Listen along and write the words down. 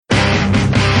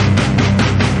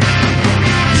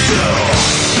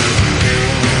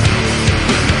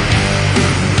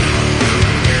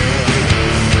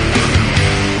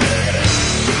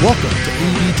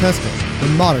Testing,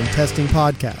 the modern testing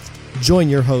podcast. Join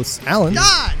your hosts, Alan.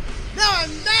 God! Now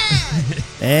I'm mad!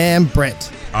 And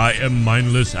Brent. I am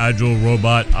mindless agile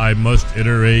robot. I must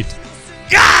iterate.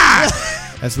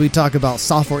 As we talk about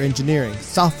software engineering,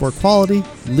 software quality,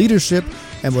 leadership,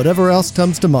 and whatever else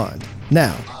comes to mind.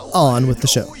 Now, on with the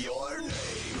show.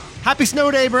 Happy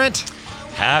snow day, Brent!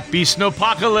 Happy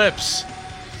snowpocalypse.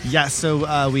 Yeah,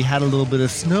 so we had a little bit of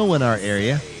snow in our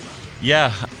area.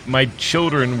 Yeah, my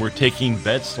children were taking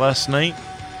bets last night.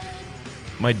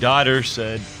 My daughter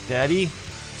said, Daddy,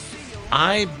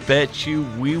 I bet you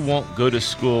we won't go to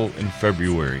school in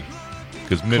February.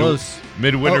 Because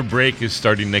midwinter break is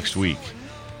starting next week.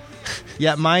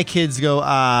 Yeah, my kids go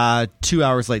 2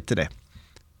 hours late today.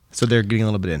 So they're getting a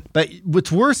little bit in. But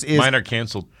what's worse is... Mine are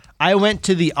canceled. I went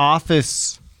to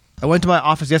my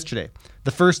office yesterday.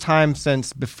 The first time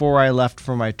since before I left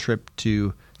for my trip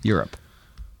to Europe.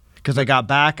 Because I got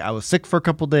back, I was sick for a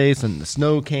couple days, and the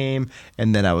snow came,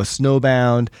 and then I was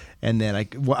snowbound, and then I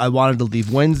wanted to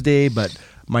leave Wednesday, but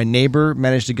my neighbor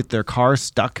managed to get their car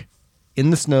stuck in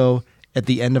the snow at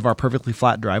the end of our perfectly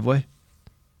flat driveway.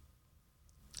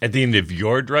 At the end of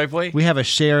your driveway? We have a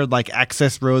shared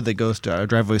access road that goes to our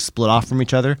driveway split off from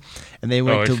each other, and they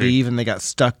went to leave, and they got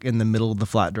stuck in the middle of the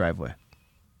flat driveway.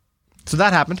 So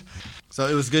that happened. So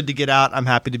it was good to get out. I'm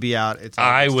happy to be out.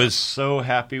 I was so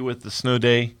happy with the snow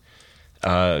day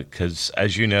because,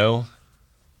 as you know,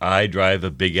 I drive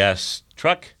a big-ass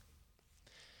truck,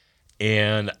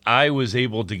 and I was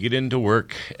able to get into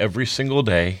work every single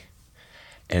day,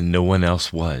 and no one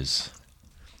else was.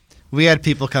 We had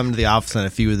people come to the office on a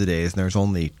few of the days, and there was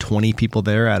only 20 people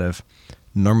there out of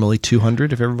normally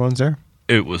 200 if everyone's there.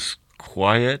 It was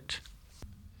quiet.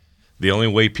 The only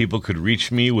way people could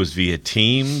reach me was via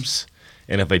Teams,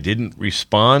 and if I didn't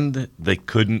respond, they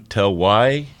couldn't tell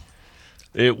why.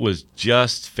 It was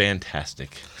just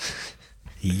fantastic.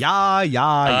 Yeah.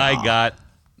 I got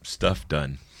stuff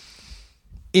done.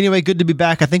 Anyway, good to be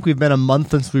back. I think we've been a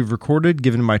month since we've recorded,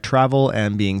 given my travel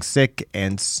and being sick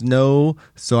and snow.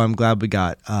 So I'm glad we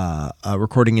got a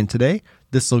recording in today.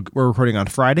 We're recording on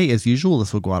Friday as usual.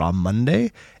 This will go out on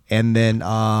Monday. And then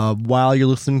while you're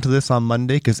listening to this on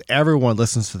Monday, because everyone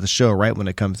listens to the show right when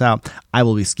it comes out, I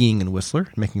will be skiing in Whistler,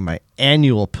 making my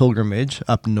annual pilgrimage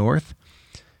up north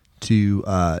to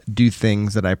do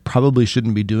things that I probably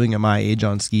shouldn't be doing at my age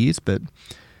on skis, but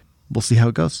we'll see how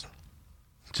it goes.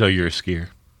 So you're a skier?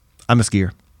 I'm a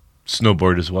skier.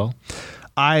 Snowboard as well?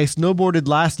 I snowboarded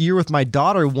last year with my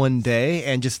daughter one day,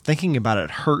 and just thinking about it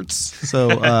hurts.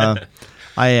 So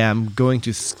I am going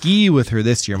to ski with her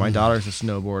this year. My daughter's a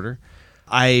snowboarder.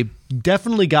 I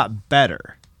definitely got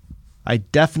better.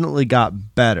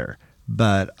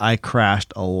 But I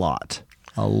crashed a lot.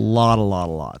 A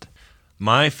lot.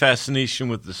 My fascination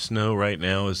with the snow right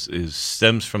now is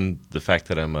stems from the fact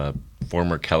that I'm a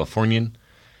former Californian.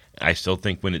 I still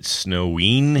think when it's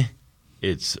snowing,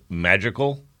 it's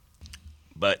magical.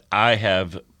 But I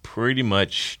have pretty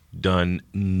much done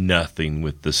nothing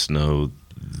with the snow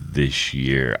this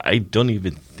year. I don't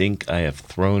even think I have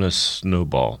thrown a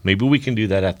snowball. Maybe we can do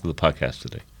that after the podcast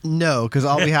today. No, because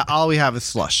all we have is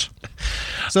slush.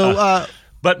 So,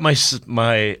 but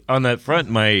my on that front,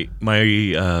 my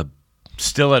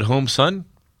still at home son,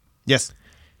 yes,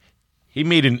 he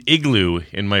made an igloo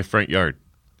in my front yard.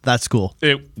 That's cool.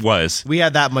 It was. We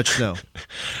had that much snow.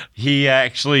 He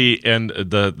actually, and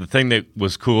the thing that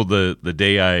was cool the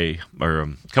day a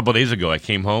couple of days ago, I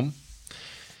came home.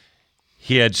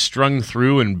 He had strung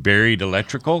through and buried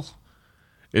electrical,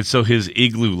 and so his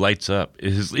igloo lights up.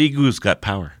 His igloo's got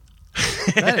power.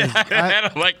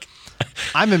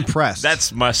 I'm impressed.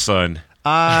 That's my son.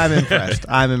 I'm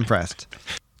impressed.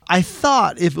 I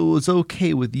thought if it was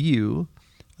okay with you,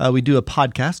 we do a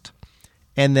podcast.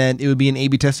 And then it would be an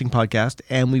A/B testing podcast,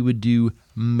 and we would do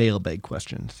mailbag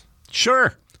questions.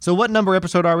 Sure. So what number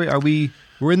episode are we?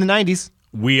 We're in the 90s.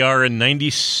 We are in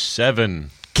 97.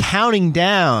 Counting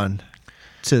down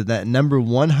to that number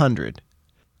 100.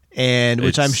 And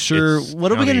which I'm sure,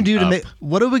 what are we going to do to make,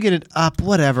 what are we going to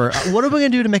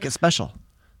do to make it special?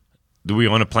 Do we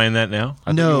want to plan that now?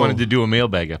 I No. thought you wanted to do a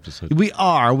mailbag episode. We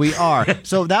are.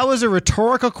 So that was a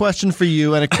rhetorical question for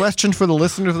you and a question for the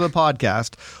listeners of the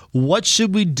podcast. What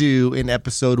should we do in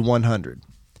episode 100?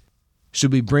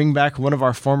 Should we bring back one of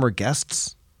our former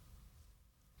guests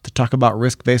to talk about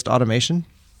risk-based automation?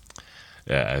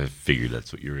 Yeah, I figured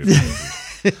that's what you were going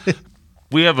to do.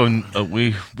 We have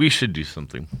we should do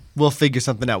something. We'll figure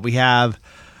something out. We have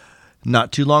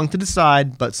not too long to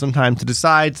decide, but some time to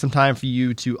decide, some time for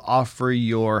you to offer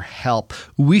your help.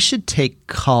 We should take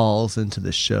calls into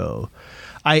the show.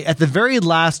 At the very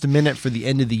last minute for the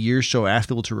end of the year show, I asked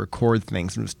people to record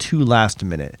things, and it was too last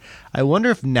minute. I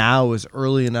wonder if now is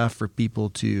early enough for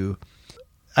people to...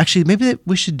 Actually, maybe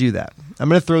we should do that. I'm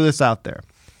going to throw this out there.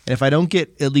 And if I don't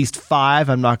get at least 5,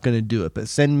 I'm not going to do it. But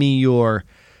send me your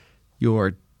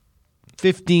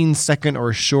 15-second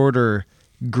or shorter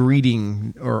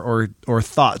greeting or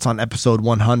thoughts on episode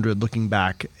 100 looking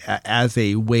back as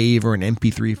a WAV or an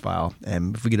MP3 file.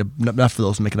 And if we get enough of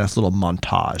those, make a nice little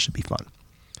montage. It'd be fun.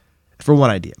 For one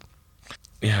idea.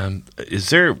 Yeah.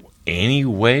 Is there any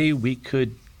way we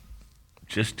could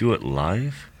just do it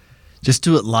live? Just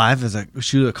do it live as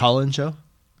shoot a call-in show?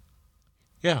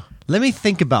 Yeah. Let me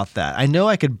think about that. I know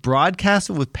I could broadcast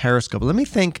it with Periscope. Let me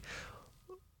think.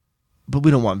 But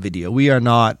we don't want video. We are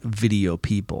not video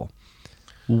people.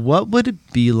 What would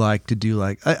it be like to do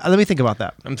let me think about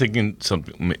that. I'm thinking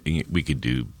something we could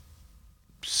do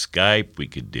Skype. We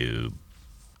could do...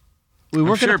 We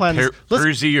weren't going to plan this.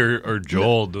 Percy or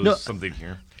Joel does something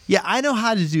here. Yeah, I know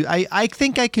how to do. I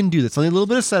think I can do this. Only a little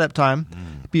bit of setup time,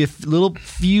 be a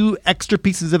few extra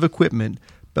pieces of equipment,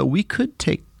 but we could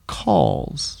take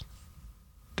calls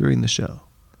during the show.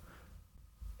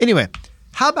 Anyway,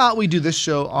 how about we do this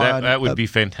show on... That would be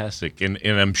fantastic, and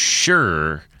I'm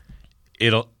sure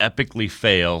it'll epically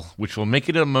fail, which will make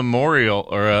it a memorial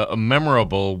or a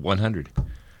memorable 100.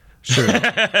 Sure.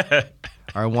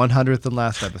 Our 100th and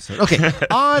last episode. Okay,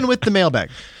 on with the mailbag.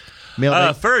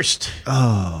 First.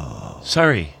 Oh.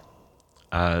 Sorry.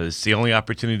 It's the only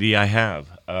opportunity I have.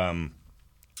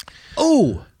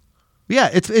 Yeah,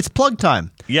 it's plug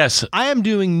time. Yes. I am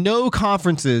doing no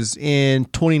conferences in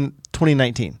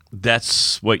 2019.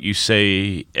 That's what you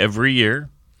say every year.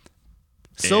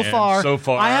 So far,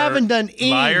 I haven't done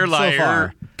any liar. So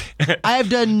far. I have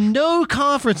done no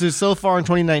conferences so far in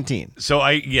 2019. So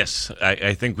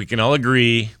I think we can all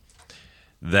agree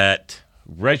that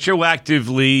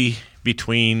retroactively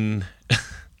between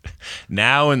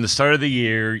now and the start of the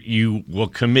year, you will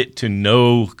commit to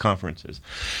no conferences.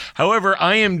 However,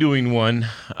 I am doing one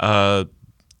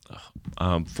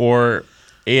for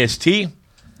AST, the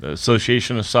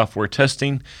Association of Software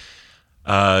Testing.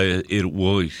 It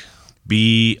will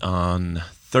be on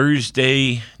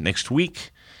Thursday next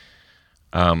week.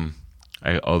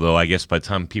 Although I guess by the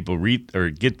time people read or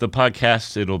get the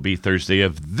podcast, it'll be Thursday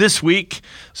of this week.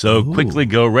 So quickly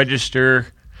go register.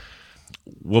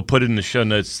 We'll put in the show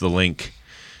notes the link.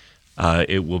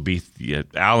 It will be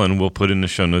Alan will put in the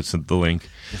show notes the link.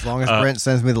 As long as Brent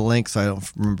sends me the link, so I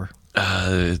don't remember.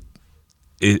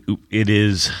 It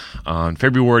is on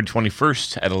February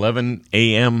 21st at 11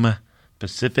 a.m.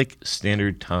 Pacific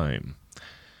Standard Time.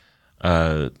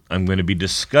 I'm going to be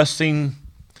discussing.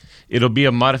 It'll be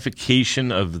a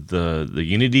modification of the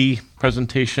Unity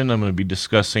presentation. I'm going to be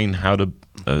discussing how to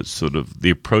sort of the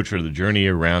approach or the journey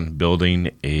around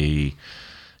building a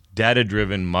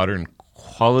data-driven modern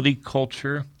quality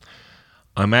culture.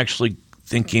 I'm actually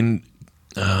thinking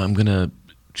I'm going to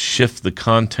shift the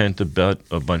content about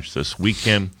a bunch this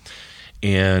weekend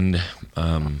and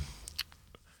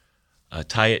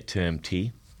tie it to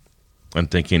MT. I'm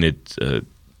thinking it's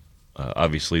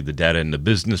obviously the data and the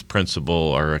business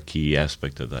principle are a key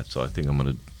aspect of that. So I think I'm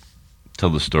going to tell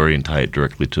the story and tie it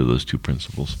directly to those two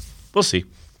principles. We'll see.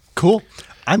 Cool.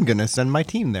 I'm going to send my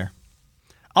team there.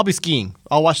 I'll be skiing.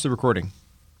 I'll watch the recording.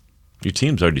 Your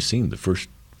team's already seen the first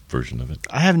version of it.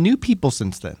 I have new people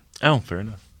since then. Oh, fair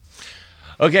enough.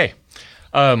 Okay.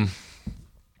 Can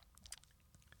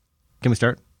we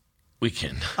start? We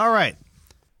can. All right.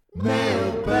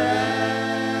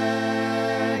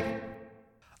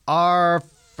 Our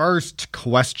first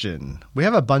question. We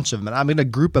have a bunch of them, and I'm going to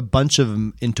group a bunch of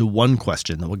them into one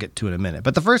question that we'll get to in a minute.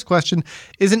 But the first question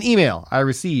is an email I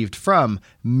received from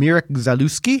Mirek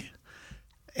Zaluski,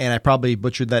 and I probably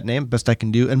butchered that name, best I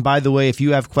can do. And by the way, if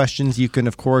you have questions, you can,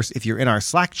 of course, if you're in our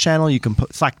Slack channel, you can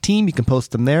Slack team, you can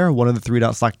post them there,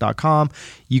 oneofthe3.slack.com.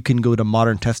 You can go to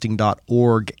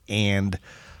moderntesting.org and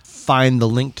find the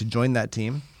link to join that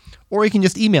team. Or you can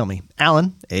just email me,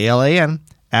 Alan, A-L-A-N,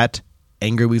 at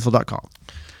angryweasel.com.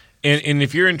 And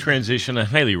if you're in transition, I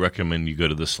highly recommend you go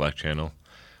to the Slack channel.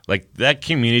 Like, that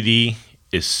community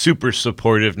is super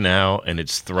supportive now, and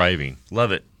it's thriving.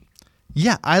 Love it.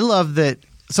 Yeah, I love that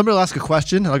somebody will ask a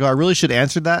question, and I go, I really should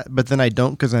answer that, but then I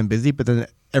don't because I'm busy, but then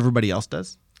everybody else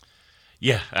does.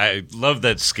 Yeah, I love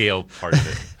that scale part of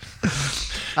it.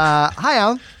 Hi,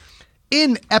 Alan.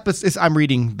 I'm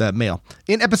reading the mail.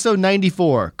 In episode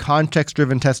 94,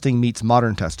 Context-Driven Testing Meets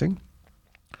Modern Testing,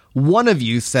 one of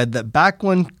you said that back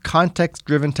when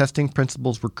context-driven testing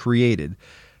principles were created,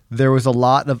 there was a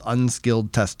lot of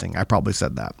unskilled testing. I probably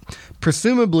said that.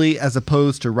 Presumably as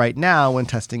opposed to right now when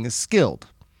testing is skilled.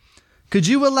 Could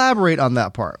you elaborate on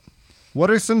that part? What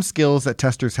are some skills that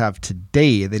testers have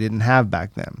today they didn't have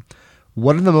back then?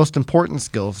 What are the most important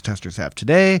skills testers have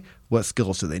today? What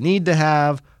skills do they need to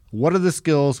have? What are the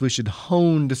skills we should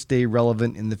hone to stay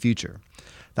relevant in the future?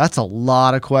 That's a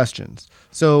lot of questions.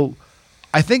 So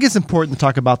I think it's important to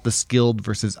talk about the skilled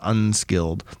versus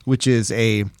unskilled, which is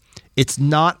it's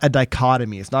not a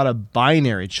dichotomy. It's not a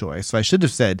binary choice. So I should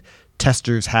have said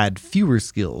testers had fewer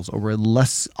skills or were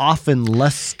often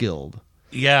less skilled.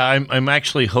 Yeah, I'm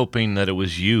actually hoping that it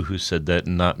was you who said that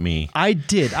and not me. I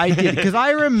did. Because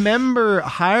I remember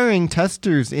hiring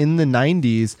testers in the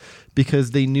 90s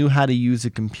because they knew how to use a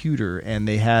computer, and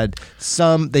they had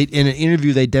in an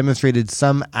interview, they demonstrated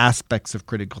some aspects of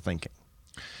critical thinking.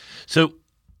 So,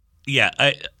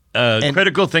 yeah,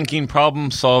 critical thinking,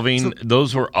 problem solving,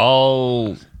 those were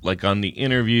all like on the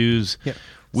interviews. Yeah.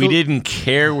 We didn't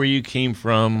care where you came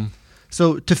from.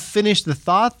 So to finish the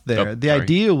thought there, the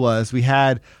idea was we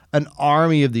had an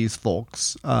army of these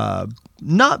folks,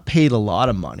 not paid a lot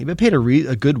of money, but paid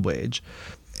a good wage,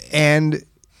 and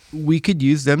we could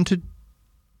use them to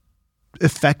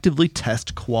effectively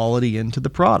test quality into the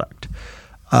product.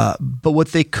 But what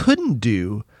they couldn't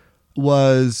do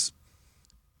was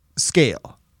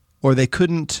scale, or they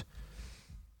couldn't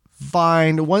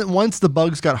find, once the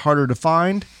bugs got harder to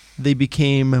find, they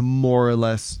became more or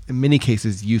less, in many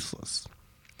cases, useless.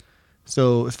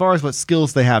 So as far as what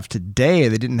skills they have today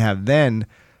they didn't have then,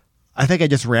 I think I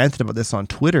just ranted about this on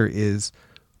Twitter, is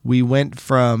we went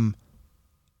from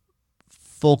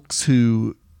folks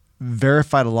who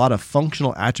verified a lot of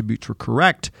functional attributes were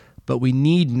correct, but we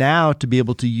need now to be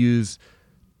able to use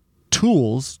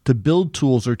tools, to build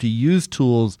tools or to use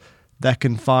tools that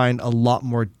can find a lot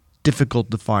more difficult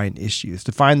to find issues,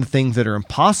 to find the things that are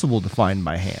impossible to find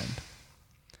by hand.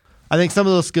 I think some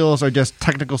of those skills are just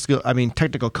technical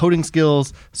coding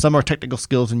skills. Some are technical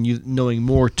skills in knowing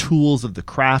more tools of the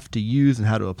craft to use and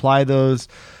how to apply those.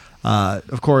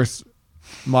 Of course,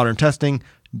 modern testing,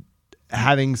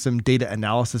 having some data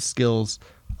analysis skills,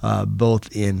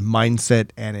 both in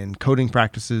mindset and in coding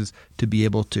practices to be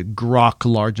able to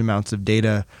grok large amounts of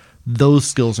data. Those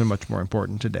skills are much more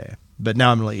important today. But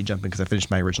now I'm going to let you jump in because I finished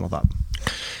my original thought.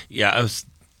 Yeah,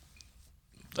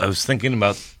 I was thinking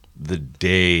about the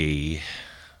day.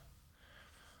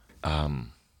 Right,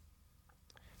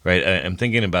 I'm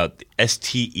thinking about the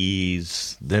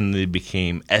STEs. Then they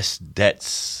became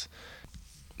SDETs.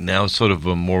 Now it's sort of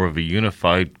more of a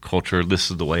unified culture. This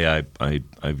is the way I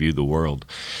view the world.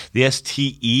 The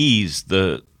STEs,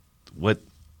 what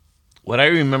I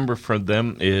remember from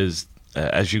them is,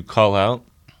 as you call out,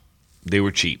 they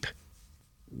were cheap.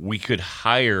 We could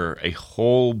hire a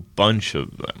whole bunch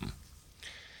of them.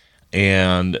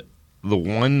 And the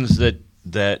ones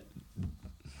that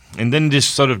and then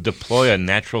just sort of deploy a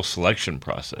natural selection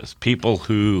process. People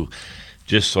who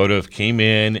just sort of came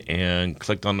in and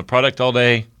clicked on the product all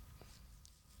day,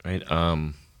 right?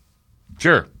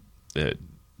 Sure,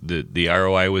 the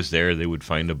ROI was there. They would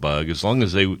find a bug as long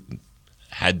as they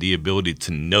had the ability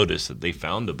to notice that they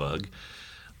found a bug.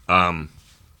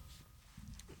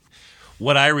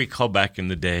 What I recall back in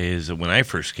the day is that when I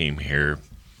first came here,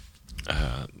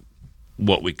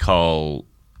 what we call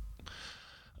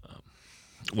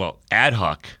ad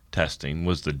hoc testing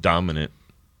was the dominant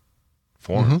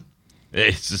form. Mm-hmm.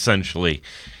 It's essentially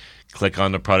click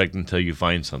on the product until you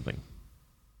find something,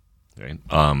 right?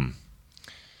 And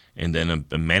then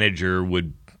a manager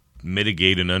would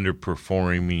mitigate an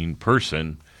underperforming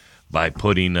person by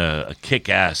putting a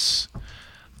kick-ass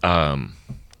bug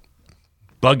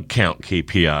count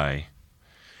KPI,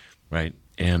 right?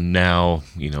 And now,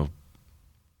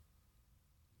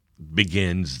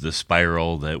 begins the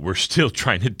spiral that we're still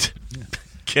trying to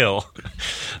kill.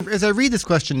 As I read this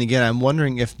question again, I'm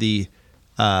wondering if the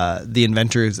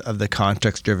inventors of the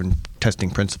context-driven testing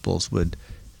principles would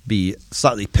be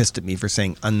slightly pissed at me for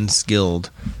saying unskilled.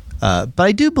 But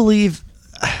I do believe,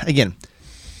 again,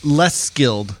 less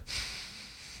skilled,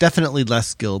 definitely less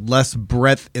skilled, less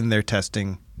breadth in their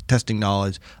testing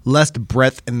knowledge, less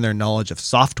breadth in their knowledge of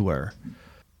software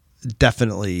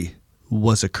definitely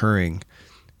was occurring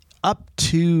up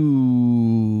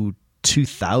to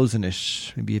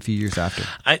 2000-ish, maybe a few years after.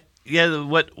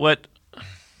 What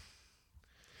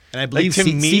and I believe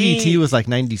CDT was like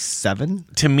 97.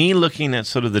 To me, looking at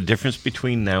sort of the difference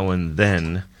between now and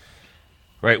then,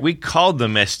 right, we called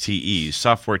them STEs,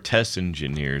 software test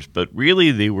engineers, but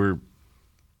really they were,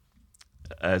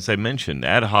 as I mentioned,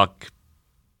 ad hoc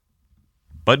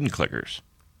button clickers.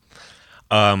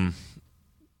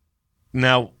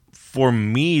 Now, for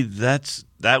me, that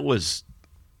was,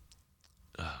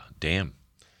 damn.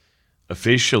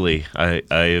 officially, I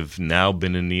have now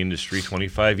been in the industry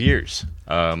 25 years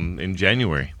in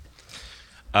January.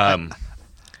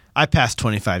 I passed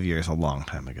 25 years a long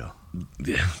time ago.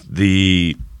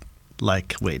 The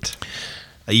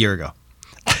a year ago.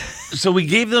 So we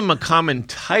gave them a common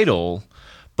title,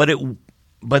 but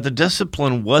the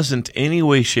discipline wasn't any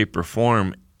way, shape, or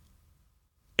form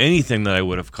anything that I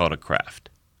would have called a craft.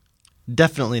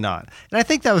 Definitely not. And I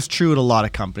think that was true at a lot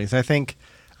of companies. I think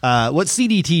what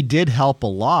CDT did help a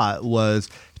lot was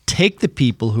take the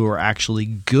people who are actually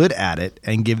good at it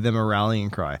and give them a rallying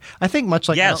cry. I think much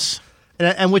like yes.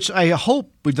 And which I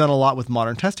hope we've done a lot with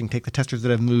modern testing. Take the testers that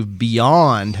have moved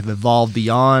beyond, have evolved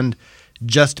beyond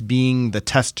just being the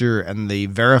tester and the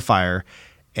verifier.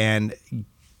 And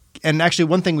actually,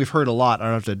 one thing we've heard a lot, I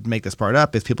don't have to make this part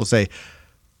up, is people say,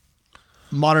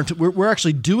 we're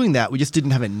actually doing that. We just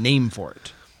didn't have a name for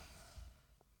it.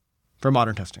 For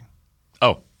modern testing.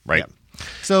 Oh, right. Yeah.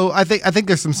 So I think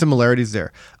there's some similarities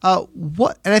there.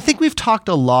 And I think we've talked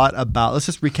a lot about, let's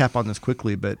just recap on this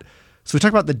quickly, but so we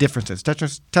talked about the differences.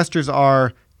 Testers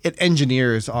are, and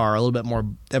engineers are a little bit more,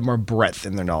 they have more breadth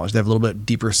in their knowledge. They have a little bit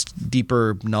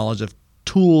deeper knowledge of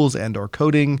tools and or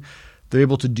coding. They're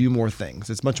able to do more things.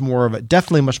 It's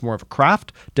definitely much more of a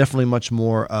craft, definitely much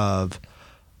more of,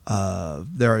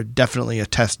 there are definitely a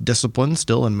test discipline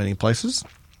still in many places,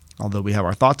 although we have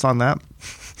our thoughts on that.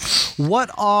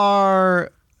 What are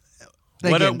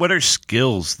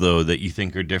skills, though, that you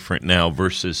think are different now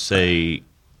versus, say,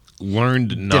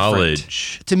 learned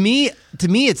knowledge? To me,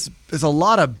 it's a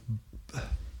lot of.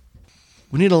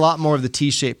 We need a lot more of the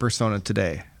T-shaped persona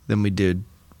today than we did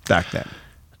back then.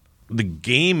 The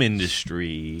game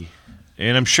industry,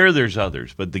 and I'm sure there's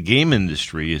others, but the game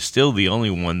industry is still the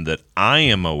only one that I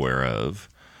am aware of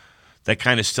that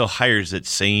kind of still hires that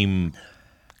same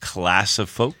class of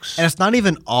folks. And it's not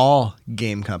even all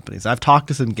game companies. I've talked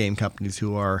to some game companies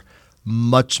who are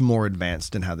much more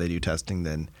advanced in how they do testing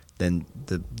than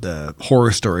the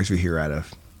horror stories we hear out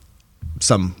of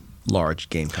some large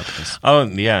game companies. Oh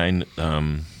yeah, and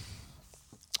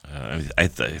I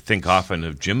think often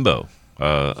of Jimbo,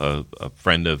 a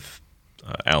friend of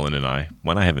Alan and I.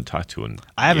 One I haven't talked to in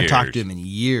I haven't years. talked to him in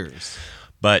years.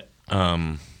 But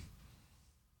within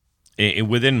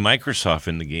Microsoft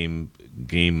in the game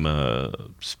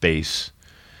space,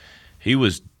 he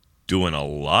was doing a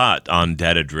lot on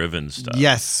data-driven stuff.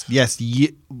 Yes,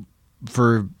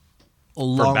 for a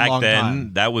long, back long then,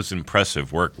 time. that was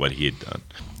impressive work what he had done.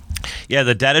 Yeah,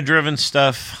 the data-driven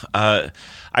stuff. I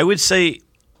would say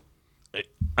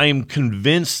I am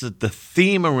convinced that the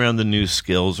theme around the new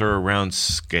skills are around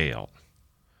scale.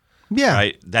 Yeah,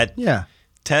 right.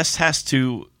 Test has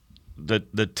to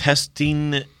the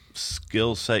testing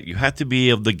skill set. You have to be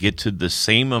able to get to the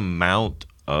same amount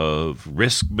of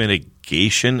risk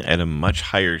mitigation at a much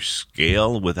higher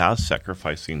scale without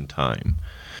sacrificing time.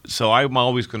 So I'm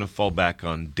always going to fall back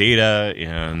on data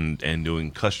and doing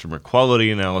customer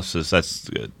quality analysis. That's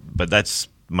good, but that's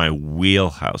my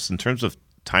wheelhouse. In terms of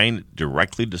tying it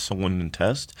directly to someone in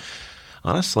test,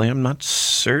 honestly, I'm not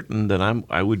certain that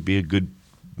I would be a good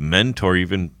mentor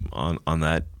even on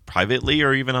that privately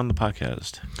or even on the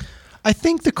podcast. I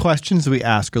think the questions we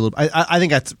ask are a little. I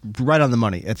think that's right on the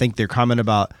money. I think their comment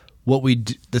about what we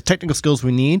do, the technical skills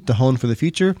we need to hone for the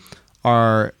future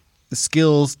are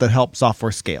skills that help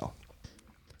software scale.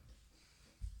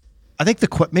 I think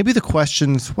maybe the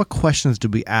questions. What questions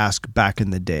did we ask back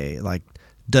in the day? Like,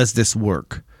 does this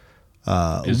work?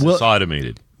 Is this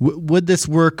automated? Would this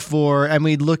work for? And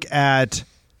we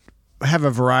have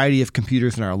a variety of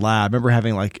computers in our lab. I remember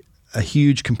having like a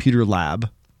huge computer lab.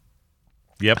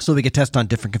 Yep. So we could test on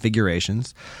different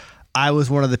configurations. I was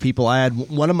one of the people. I had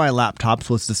one of my laptops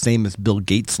was the same as Bill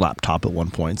Gates' laptop at one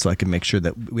point, so I could make sure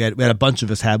that we had a bunch of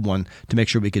us had one to make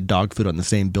sure we could dog food on the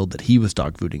same build that he was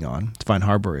dog fooding on to find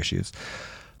hardware issues.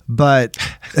 But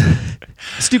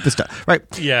stupid stuff, right?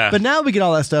 Yeah. But now we get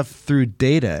all that stuff through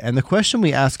data, and the question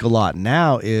we ask a lot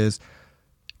now is,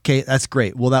 okay, that's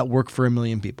great. Will that work for 1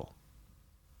 million people?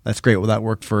 That's great. Will that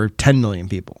work for 10 million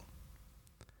people?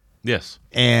 Yes.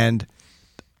 And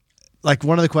like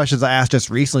one of the questions I asked just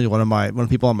recently, one of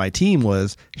people on my team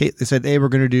was, hey, they said, hey, we're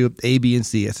going to do A, B, and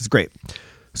C. I said, great.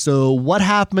 So what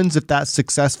happens if that's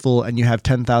successful and you have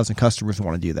 10,000 customers who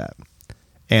want to do that?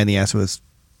 And the answer was,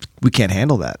 we can't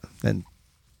handle that. And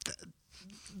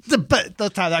but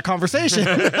let's have that conversation.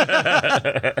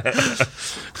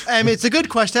 I mean, it's a good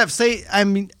question to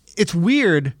have. It's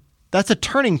weird. That's a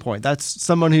turning point. That's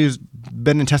someone who's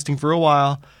been in testing for a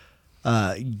while,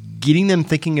 getting them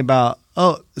thinking about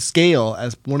scale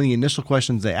as one of the initial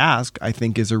questions they ask, I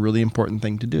think is a really important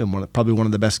thing to do, and probably one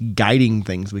of the best guiding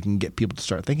things we can get people to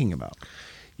start thinking about.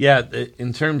 Yeah,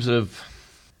 in terms of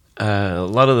a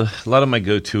lot of my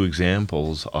go-to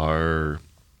examples are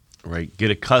right.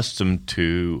 Get accustomed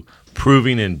to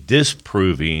proving and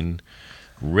disproving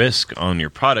risk on your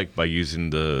product by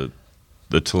using the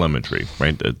telemetry.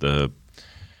 Right, the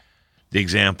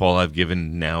example I've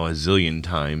given now a zillion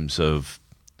times of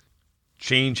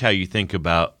change how you think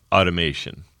about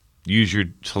automation. Use your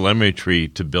telemetry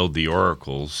to build the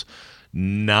oracles,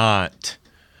 not.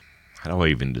 How do I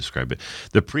even describe it?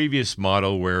 The previous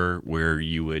model where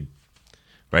you would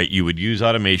use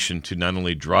automation to not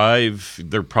only drive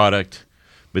their product,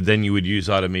 but then you would use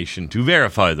automation to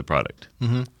verify the product.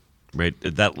 Mm-hmm. Right?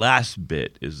 That last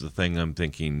bit is the thing I'm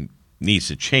thinking needs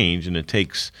to change, and it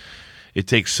takes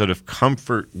sort of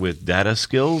comfort with data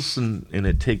skills, and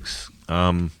it takes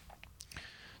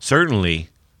certainly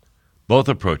both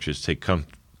approaches take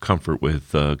comfort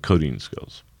with coding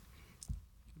skills.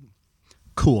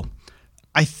 Cool.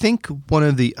 I think one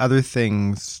of the other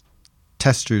things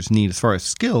testers need as far as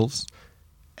skills,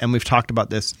 and we've talked about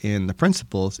this in the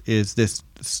principles, is this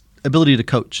ability to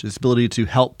coach, this ability to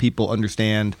help people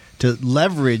understand, to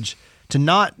leverage, to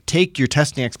not take your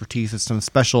testing expertise as some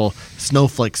special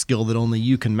snowflake skill that only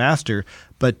you can master,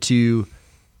 but to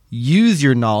use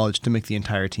your knowledge to make the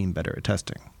entire team better at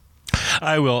testing.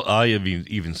 I'll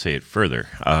even say it further.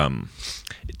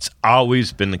 It's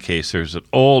always been the case. There's an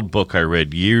old book I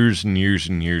read years and years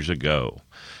and years ago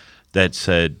that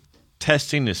said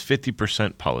testing is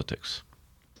 50% politics.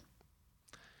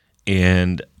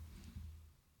 And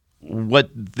what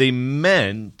they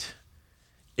meant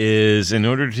is in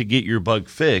order to get your bug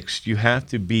fixed, you have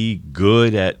to be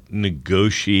good at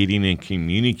negotiating and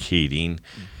communicating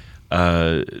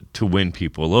to win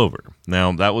people over.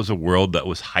 Now, that was a world that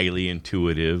was highly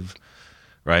intuitive,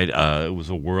 right? It was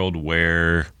a world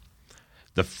where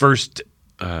the first,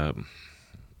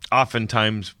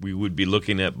 oftentimes we would be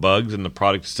looking at bugs and the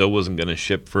product still wasn't going to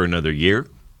ship for another year.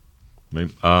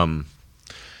 Right?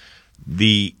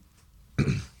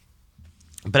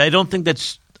 But I don't think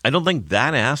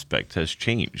that aspect has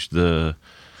changed.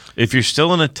 If you're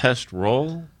still in a test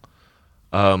role,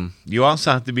 you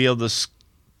also have to be able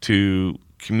to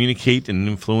communicate and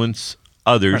influence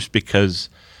others, right? Because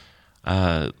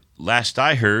last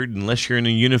I heard, unless you're in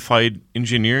a unified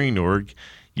engineering org,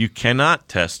 you cannot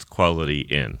test quality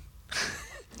in.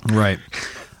 Right.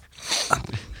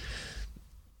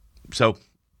 So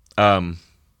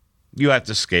you have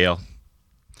to scale.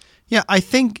 Yeah, I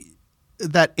think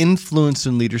that influence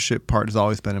and leadership part has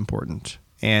always been important.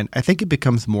 And I think it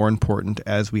becomes more important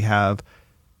as we have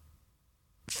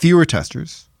fewer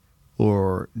testers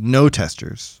or no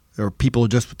testers or people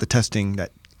just with the testing,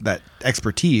 that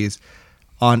expertise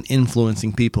on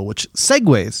influencing people, which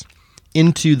segues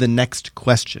into the next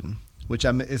question, which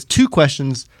is two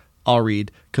questions I'll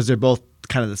read because they're both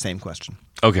kind of the same question.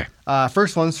 Okay.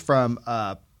 First one's from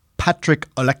Patrick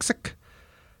Oleksik.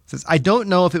 Says, I don't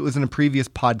know if it was in a previous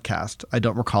podcast. I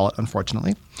don't recall it,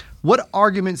 unfortunately. What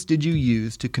arguments did you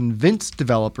use to convince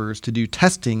developers to do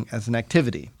testing as an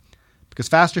activity? Because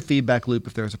faster feedback loop,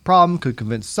 if there's a problem, could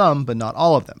convince some, but not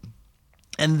all of them.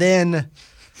 And then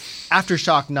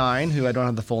Aftershock9, who I don't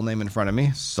have the full name in front of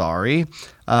me, sorry.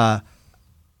 I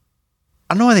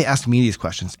don't know why they asked me these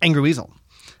questions. Angry Weasel.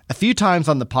 A few times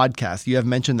on the podcast, you have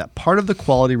mentioned that part of the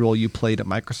quality role you played at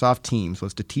Microsoft Teams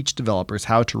was to teach developers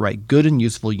how to write good and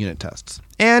useful unit tests,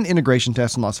 and integration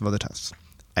tests and lots of other tests.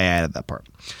 I added that part.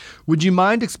 Would you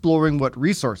mind exploring what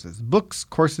resources, books,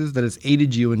 courses that has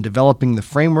aided you in developing the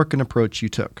framework and approach you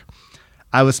took?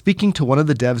 I was speaking to one of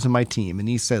the devs in my team, and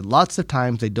he said lots of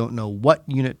times they don't know what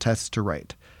unit tests to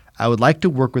write. I would like to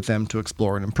work with them to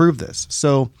explore and improve this.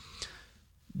 So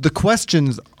the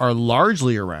questions are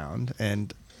largely around,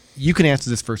 and you can answer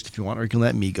this first if you want, or you can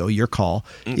let me go, your call,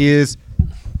 is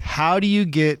how do you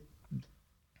get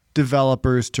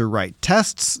developers to write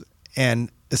tests, and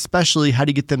especially how do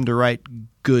you get them to write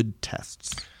good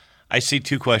tests? I see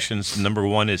two questions. Number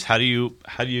one is how do you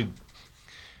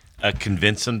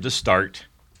convince them to start,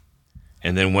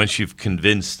 and then once you've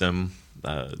convinced them,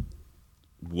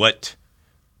 what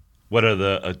are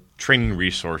the training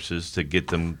resources to get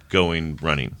them going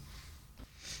running?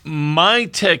 My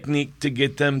technique to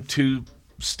get them to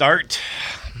start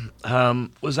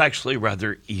was actually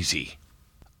rather easy.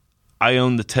 I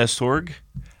own the test org.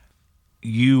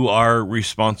 You are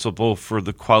responsible for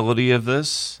the quality of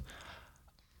this.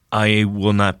 I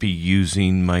will not be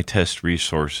using my test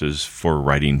resources for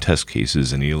writing test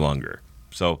cases any longer.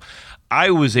 So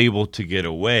I was able to get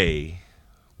away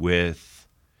with,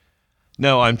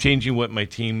 no, I'm changing what my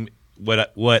team,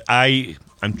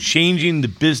 I'm changing the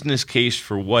business case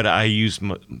for what I use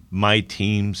my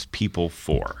team's people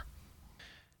for.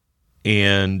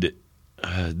 And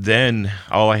then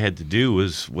all I had to do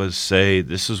was say,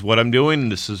 this is what I'm doing,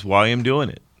 this is why I'm doing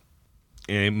it.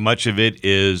 And much of it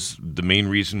is the main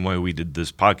reason why we did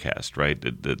this podcast, right?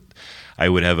 That I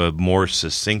would have a more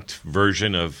succinct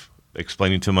version of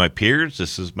explaining to my peers,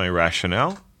 this is my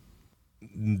rationale.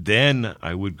 Then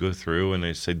I would go through and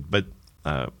I said, but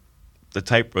the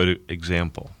typewriter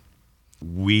example,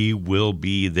 we will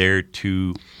be there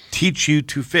to teach you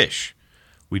to fish.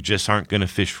 We just aren't going to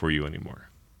fish for you anymore.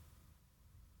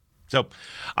 So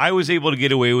I was able to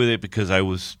get away with it because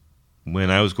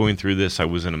when I was going through this, I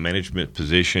was in a management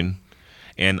position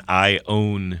and I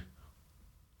own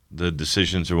the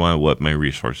decisions around what my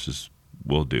resources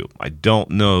will do. I don't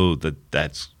know that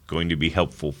that's going to be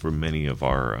helpful for many of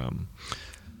our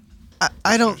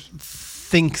I don't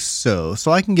think so.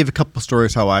 So I can give a couple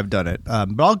stories how I've done it.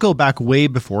 But I'll go back way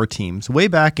before Teams. Way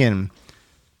back in,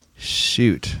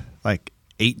 like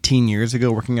 18 years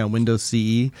ago working on Windows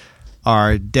CE,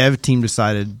 our dev team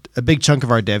a big chunk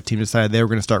of our dev team decided they were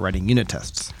going to start writing unit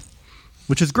tests,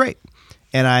 which is great.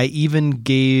 And I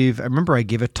remember I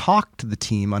gave a talk to the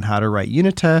team on how to write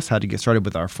unit tests, how to get started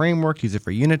with our framework, use it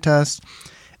for unit tests.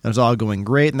 It was all going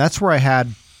great. And that's where I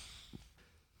had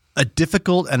a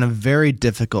difficult and a very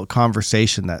difficult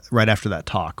conversation right after that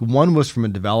talk. One was from a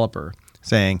developer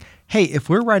saying, hey, if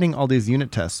we're writing all these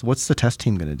unit tests, what's the test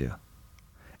team going to do?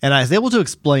 And I was able to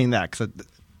explain that because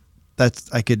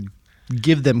I could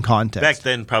give them context. back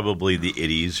then, probably the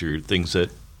itties or things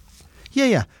that.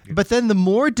 Yeah. But then the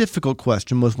more difficult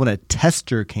question was when a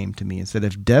tester came to me and said,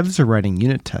 if devs are writing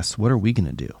unit tests, what are we going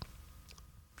to do?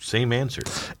 Same answer.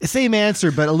 Same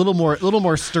answer, but a little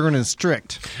more stern and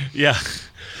strict. Yeah.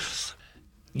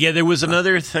 Yeah, there was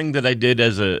another thing that I did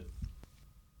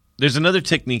there's another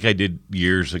technique I did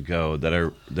years ago that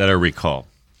I recall.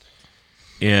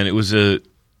 And it was the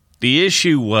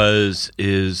issue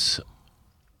is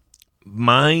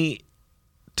my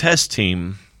test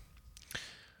team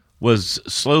was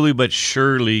slowly but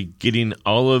surely getting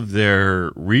all of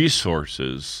their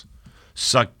resources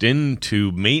sucked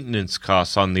into maintenance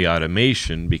costs on the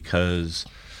automation because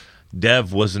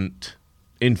dev wasn't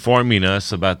informing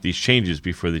us about these changes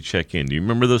before they check in. Do you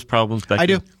remember those problems back then? I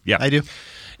do. Yeah, I do.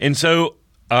 And so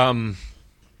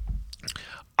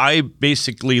I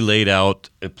basically laid out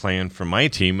a plan for my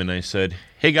team, and I said,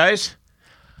 hey, guys,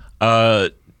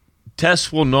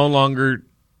 tests will no longer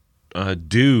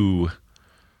do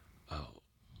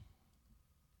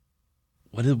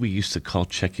what did we used to call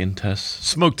check-in tests?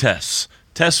 Smoke tests.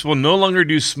 Tests will no longer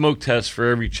do smoke tests for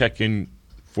every check-in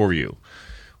for you.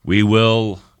 We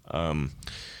will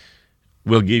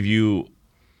we'll give you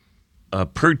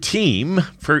per team,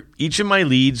 for each of my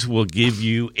leads will give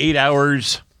you 8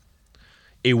 hours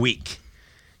a week.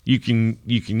 You can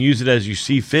use it as you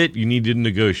see fit. You need to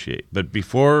negotiate. But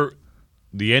before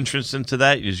the entrance into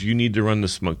that is you need to run the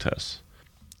smoke tests.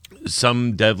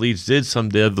 Some dev leads did, some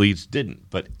dev leads didn't.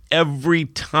 But every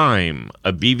time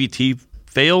a BVT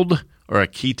failed or a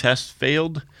key test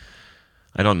failed,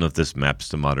 I don't know if this maps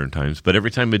to modern times, but every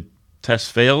time a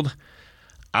test failed,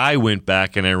 I went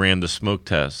back and I ran the smoke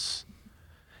tests.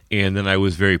 And then I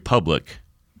was very public.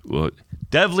 Well,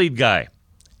 dev lead guy,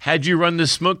 had you run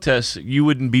this smoke test, you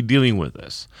wouldn't be dealing with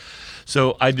this.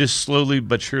 So I just slowly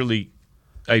but surely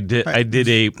I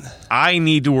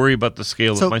need to worry about the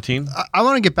scale of my team. I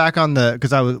want to get back on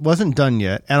because I wasn't done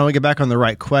yet, and I want to get back on the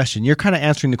right question. You're kind of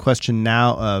answering the question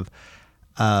now of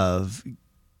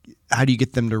how do you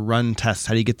get them to run tests?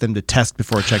 How do you get them to test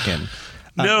before check-in?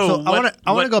 No,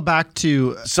 I want to go back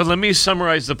to. So let me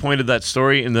summarize the point of that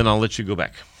story, and then I'll let you go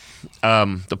back.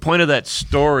 The point of that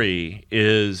story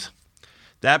is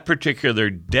that particular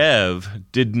dev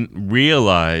didn't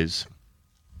realize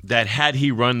that had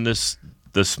he run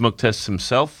the smoke test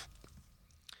himself,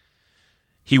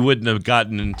 he wouldn't have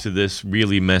gotten into this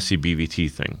really messy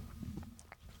BVT thing.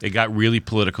 It got really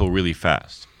political really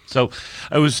fast. So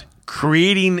I was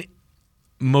creating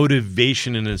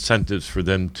motivation and incentives for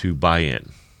them to buy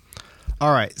in.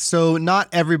 All right. So not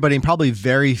everybody, and probably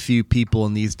very few people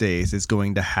in these days is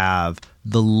going to have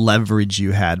the leverage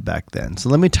you had back then. So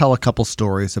let me tell a couple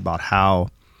stories about how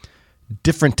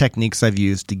different techniques I've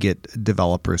used to get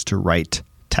developers to write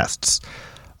tests.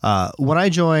 When I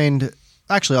joined,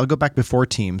 actually, I'll go back before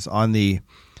Teams on the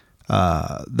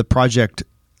project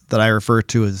that I refer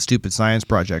to as the Stupid Science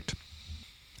Project.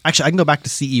 Actually, I can go back to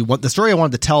CE. The story I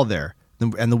wanted to tell there,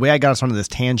 and the way I got us onto this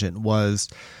tangent was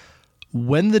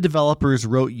when the developers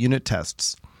wrote unit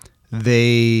tests,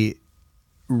 they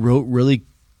wrote really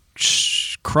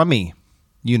crummy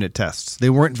unit tests. They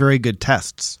weren't very good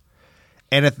tests.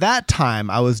 And at that time,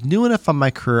 I was new enough on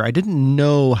my career. I didn't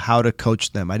know how to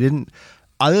coach them. I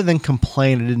other than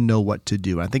complain, I didn't know what to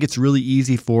do. I think it's really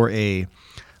easy for a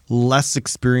less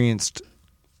experienced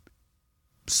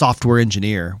software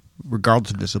engineer,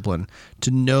 regardless of discipline,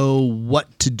 to know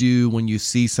what to do when you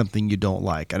see something you don't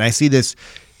like. And I see this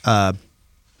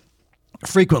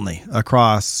frequently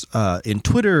across in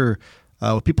Twitter,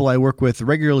 with people I work with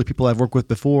regularly, people I've worked with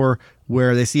before,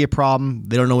 where they see a problem,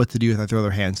 they don't know what to do, they throw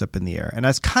their hands up in the air. And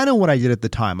that's kind of what I did at the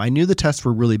time. I knew the tests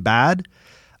were really bad.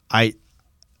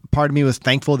 Part of me was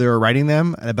thankful they were writing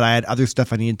them, but I had other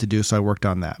stuff I needed to do, so I worked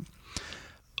on that.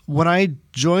 When I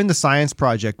joined the science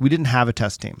project, we didn't have a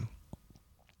test team.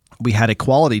 We had a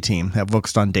quality team that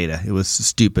focused on data. It was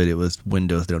stupid. It was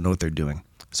Windows. They don't know what they're doing.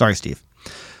 Sorry, Steve.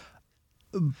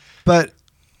 But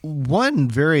one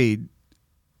very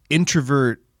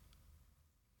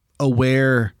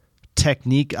introvert-aware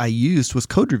technique I used was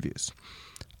code reviews.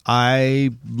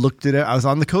 I looked at it. I was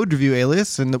on the code review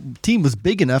alias, and the team was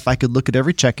big enough I could look at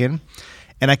every check-in,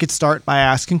 and I could start by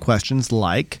asking questions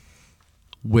like,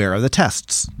 where are the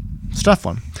tests? Stuff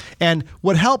one. And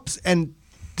what helps, and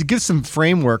to give some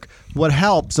framework, what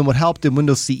helps and what helped in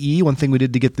Windows CE, one thing we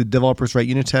did to get the developers write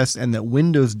unit tests and that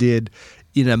Windows did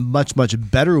in a much, much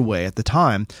better way at the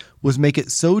time, was make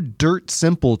it so dirt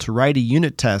simple to write a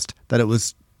unit test that it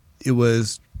was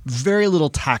very little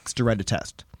tax to write a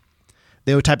test.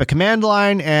 They would type a command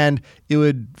line and it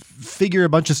would figure a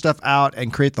bunch of stuff out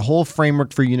and create the whole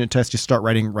framework for unit tests. You start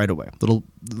writing right away. Little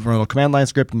command line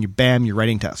script and you're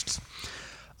writing tests.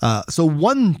 So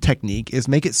one technique is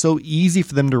make it so easy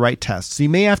for them to write tests. So you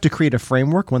may have to create a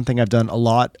framework. One thing I've done a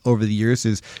lot over the years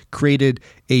is created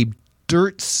a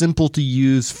dirt simple to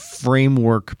use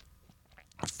framework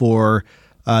for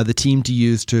the team to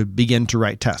use to begin to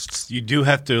write tests. You do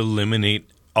have to eliminate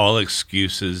all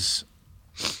excuses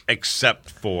except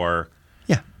for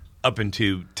up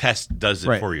into test does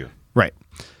it for you. Right.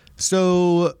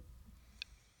 So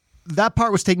that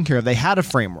part was taken care of. They had a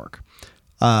framework.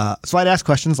 So I'd ask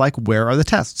questions like, where are the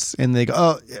tests? And they go,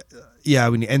 oh, yeah.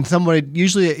 And somebody,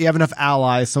 usually you have enough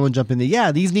allies, someone jump in there,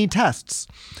 yeah, these need tests.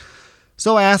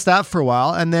 So I asked that for a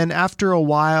while. And then after a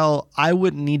while, I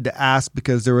wouldn't need to ask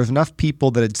because there was enough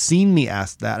people that had seen me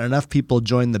ask that, and enough people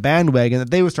joined the bandwagon that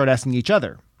they would start asking each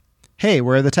other, hey,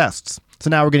 where are the tests? So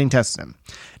now we're getting tests in.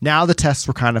 Now the tests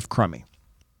were kind of crummy.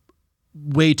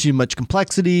 Way too much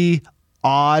complexity,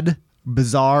 odd,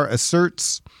 bizarre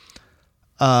asserts,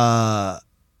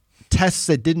 tests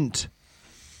that didn't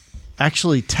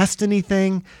actually test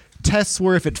anything, tests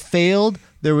where if it failed,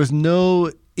 there was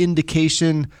no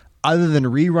indication other than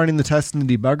rerunning the test in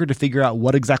the debugger to figure out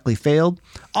what exactly failed.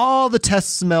 All the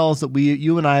test smells that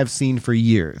you and I have seen for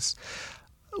years,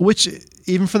 which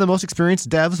even for the most experienced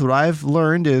devs, what I've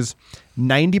learned is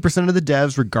 90% of the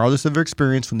devs, regardless of their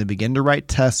experience, when they begin to write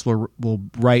tests, will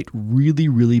write really,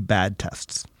 really bad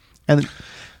tests. And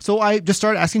so I just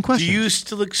started asking questions. Do you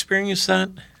still experience that?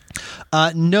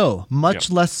 No,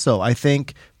 much less so. I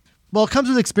think, well, it comes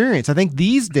with experience. I think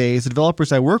these days, the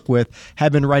developers I work with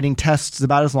have been writing tests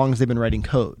about as long as they've been writing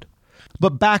code.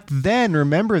 But back then,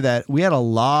 remember that we had a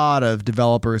lot of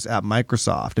developers at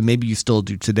Microsoft, and maybe you still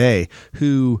do today,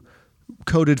 who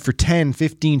coded for 10,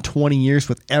 15, 20 years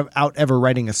without ever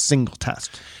writing a single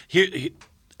test.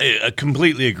 I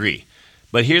completely agree.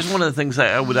 But here's one of the things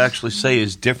I would actually say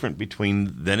is different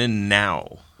between then and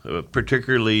now.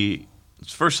 Particularly,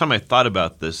 it's the first time I thought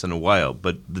about this in a while,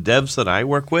 but the devs that I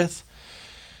work with,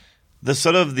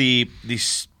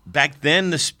 back then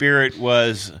the spirit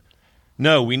was,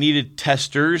 no, we needed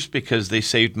testers because they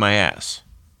saved my ass.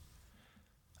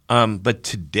 But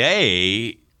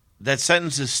today, that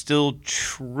sentence is still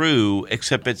true,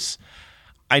 except it's,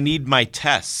 I need my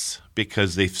tests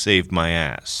because they've saved my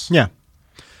ass. Yeah.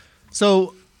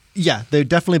 So, yeah, they're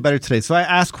definitely better today. So I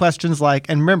ask questions like,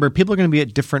 and remember, people are going to be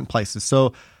at different places.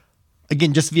 So,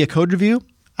 again, just via code review,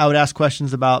 I would ask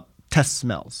questions about test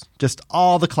smells. Just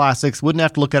all the classics. Wouldn't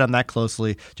have to look at them that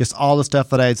closely. Just all the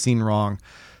stuff that I had seen wrong.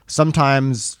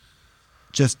 Sometimes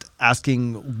just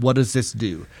asking, what does this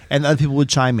do? And other people would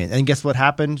chime in. And guess what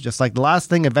happened? Just like the last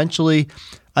thing, eventually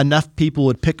enough people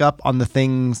would pick up on the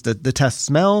things that the test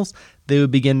smells. They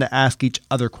would begin to ask each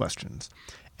other questions.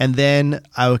 And then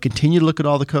I would continue to look at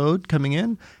all the code coming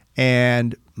in,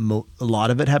 and a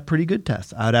lot of it had pretty good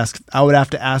tests. I would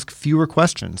have to ask fewer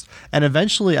questions. And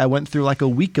eventually I went through like a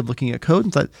week of looking at code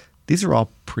and thought, these are all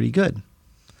pretty good.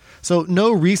 So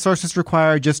no resources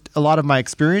required, just a lot of my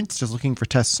experience, just looking for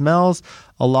test smells,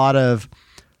 a lot of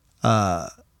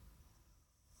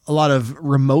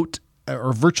remote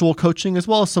or virtual coaching, as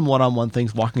well as some one-on-one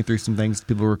things, walking through some things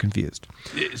people were confused.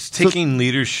 It's taking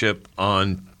leadership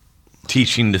on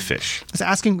Teaching to fish. It's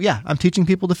asking, I'm teaching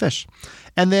people to fish.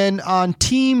 And then on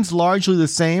teams, largely the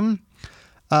same.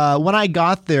 When I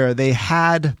got there, they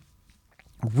had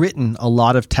written a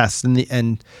lot of tests,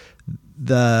 and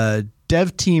the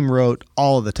dev team wrote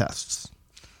all of the tests.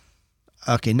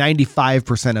 Okay,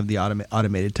 95% of the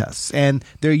automated tests. And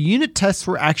their unit tests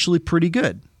were actually pretty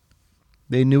good.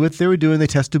 They knew what they were doing. They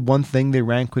tested one thing. They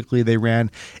ran quickly. They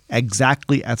ran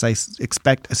exactly as I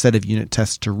expect a set of unit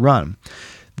tests to run.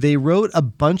 They wrote a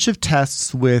bunch of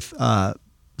tests with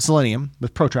Selenium,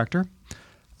 with Protractor,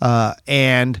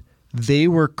 and they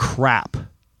were crap.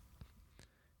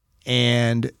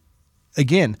 And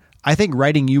again, I think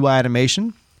writing UI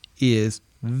automation is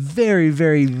very,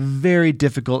 very, very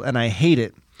difficult, and I hate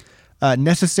it.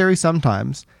 Necessary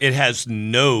sometimes. It has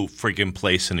no freaking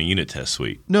place in a unit test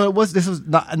suite. No, this was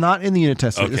not in the unit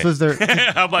test suite. Okay. This was their.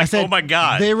 I'm like, oh my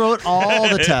God. They wrote all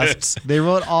the tests.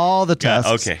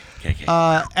 Okay.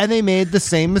 And they made the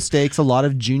same mistakes a lot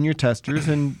of junior testers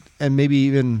and maybe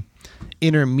even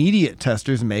intermediate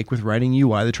testers make with writing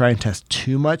UI. They try and test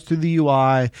too much through the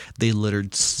UI. They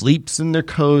littered sleeps in their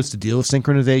codes to deal with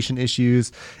synchronization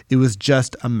issues. It was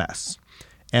just a mess.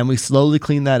 And we slowly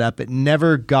cleaned that up. It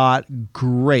never got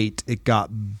great. It got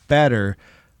better.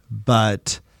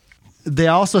 But they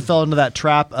also fell into that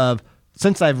trap of,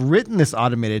 since I've written this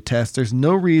automated test, there's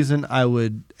no reason I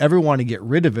would ever want to get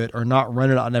rid of it or not run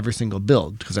it on every single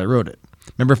build because I wrote it.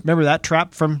 Remember that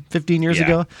trap from 15 years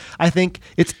ago? I think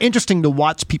it's interesting to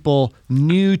watch people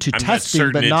new to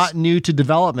testing but not new to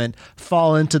development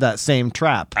fall into that same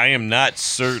trap. I am not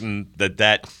certain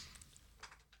that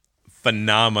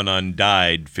phenomenon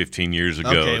died 15 years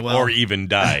ago or even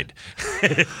died.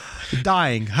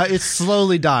 Dying. It's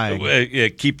slowly dying. Yeah,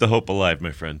 keep the hope alive,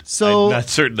 my friend. So, I'm not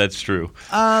certain that's true.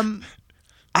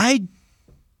 I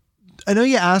know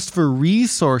you asked for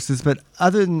resources, but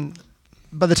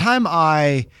by the time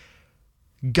I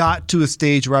got to a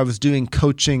stage where I was doing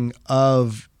coaching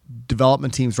of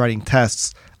development teams writing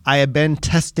tests, I had been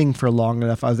testing for long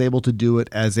enough. I was able to do it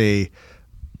as a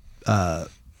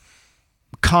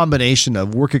combination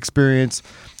of work experience,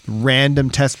 random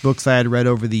test books I had read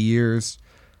over the years,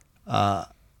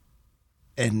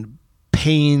 and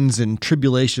pains and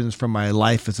tribulations from my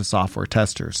life as a software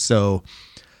tester. So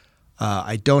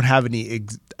I don't have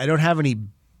any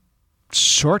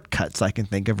shortcuts I can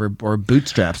think of or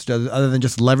bootstraps other than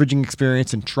just leveraging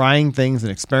experience and trying things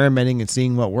and experimenting and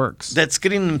seeing what works. That's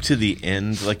getting them to the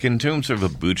end. Like in terms of a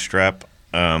bootstrap,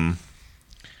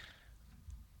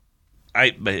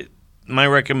 my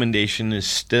recommendation is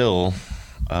still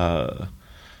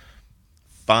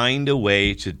find a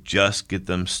way to just get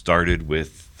them started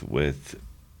with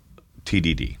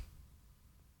TDD,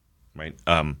 right?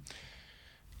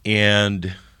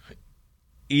 And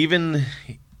even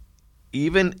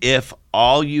if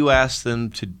all you ask them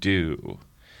to do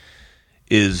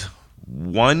is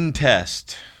one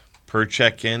test per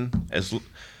check-in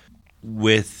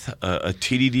with a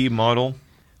TDD model,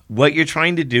 what you're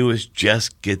trying to do is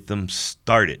just get them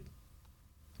started,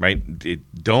 right?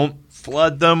 Don't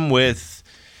flood them with.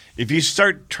 If you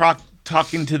start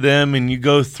talking to them and you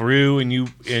go through and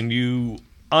you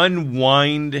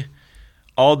unwind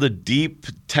all the deep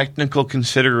technical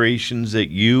considerations that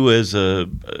you as a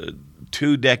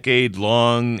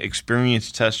 2-decade-long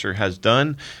experienced tester has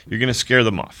done, you're going to scare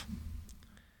them off.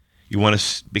 You want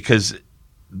to, because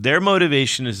their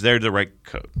motivation is there to write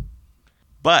code.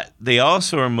 But they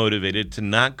also are motivated to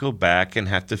not go back and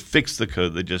have to fix the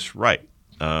code they just write.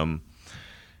 So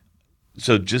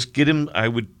just get them.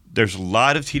 There's a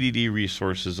lot of TDD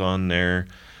resources on there.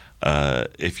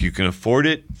 If you can afford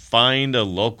it, find a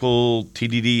local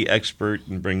TDD expert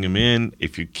and bring them in.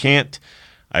 If you can't,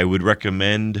 I would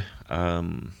recommend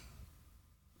the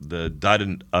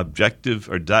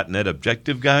 .NET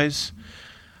Objective guys.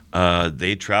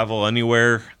 They travel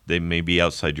anywhere. They may be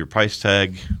outside your price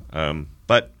tag.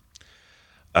 But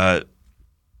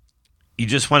you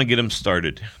just want to get them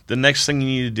started. The next thing you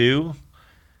need to do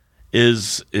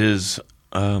is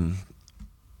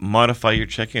modify your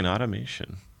check-in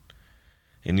automation.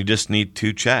 And you just need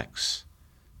 2 checks.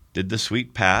 Did the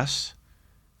suite pass?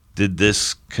 Did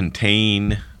this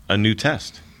contain a new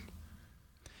test?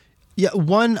 Yeah,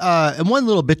 one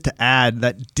little bit to add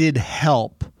that did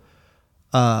help.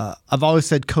 I've always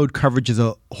said code coverage is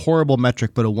a horrible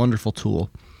metric, but a wonderful tool.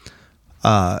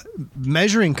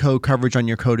 Measuring code coverage on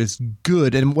your code is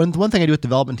good. And one thing I do with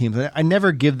development teams, I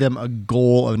never give them a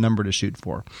goal, a number to shoot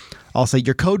for. I'll say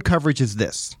your code coverage is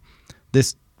this.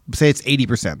 Say it's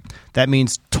 80%. That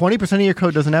means 20% of your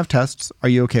code doesn't have tests. Are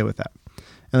you okay with that?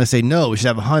 And they say, no, we should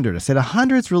have 100. I said,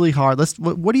 100 is really hard.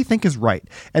 What do you think is right?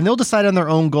 And they'll decide on their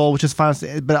own goal, which is fine.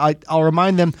 But I'll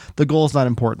remind them the goal is not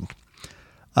important.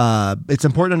 It's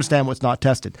important to understand what's not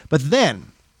tested. But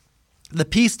then the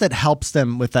piece that helps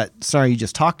them with that scenario you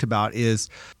just talked about is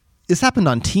this happened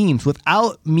on Teams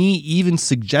without me even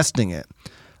suggesting it.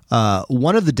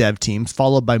 One of the dev teams,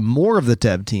 followed by more of the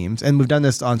dev teams, and we've done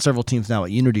this on several teams now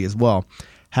at Unity as well,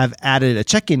 have added a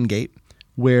check-in gate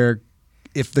where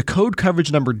if the code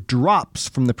coverage number drops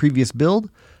from the previous build,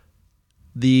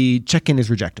 the check-in is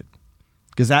rejected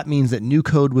because that means that new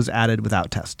code was added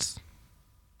without tests.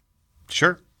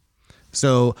 Sure.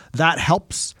 So that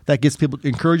helps. That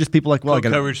encourages people like, well,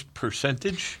 code coverage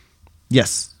percentage.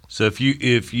 Yes. So if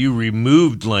you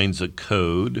removed lines of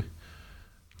code,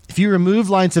 if you remove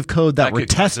lines of code that were could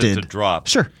cause it tested, to drop.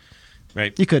 Sure,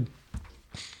 right? You could.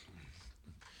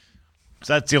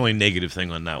 So that's the only negative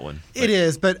thing on that one. It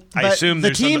is, but I assume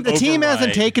the team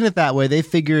hasn't taken it that way. They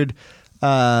figured it's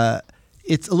a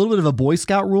little bit of a Boy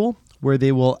Scout rule where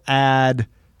they will add.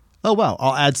 Oh wow!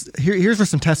 I'll add. Here's where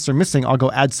some tests are missing. I'll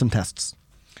go add some tests.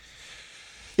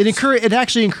 It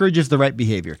actually encourages the right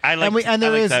behavior. And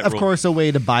there is, of course, a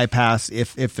way to bypass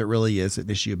if it really is an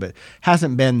issue, but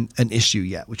hasn't been an issue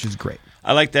yet, which is great.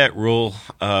 I like that rule.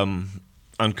 On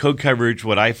code coverage,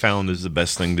 what I found is the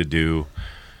best thing to do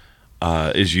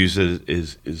is use it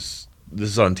is this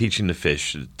is on teaching the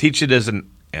fish. Teach it as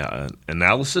an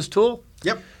analysis tool.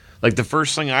 Yep. Like the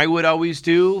first thing I would always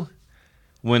do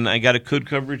when I got a code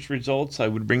coverage results, I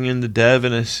would bring in the dev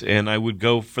and I would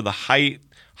go for the high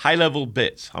level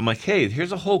bits. I'm like, hey,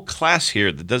 here's a whole class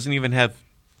here that doesn't even have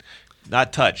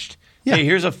not touched. Yeah. Hey,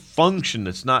 here's a function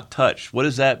that's not touched. What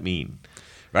does that mean?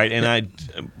 Right? And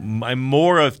I'm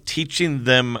more of teaching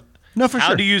them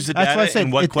how to use the data. That's why I said,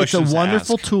 and what questions it's a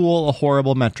wonderful tool, a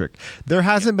horrible metric. There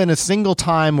hasn't been a single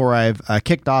time where I've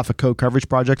kicked off a code coverage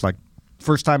project, like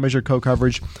first time measured code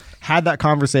coverage, had that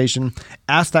conversation,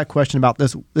 asked that question about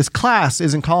this class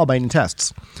isn't called by any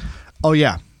tests. Oh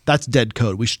yeah, that's dead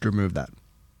code. We should remove that.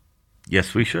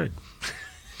 Yes, we should.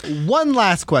 One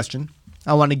last question.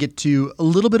 I want to get to a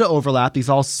little bit of overlap. These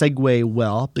all segue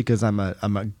well because I'm a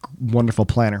wonderful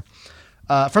planner.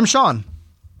 From Sean.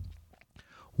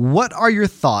 What are your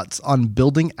thoughts on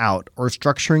building out or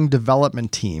structuring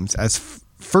development teams as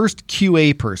first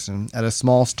QA person at a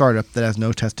small startup that has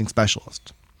no testing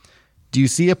specialist? Do you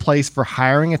see a place for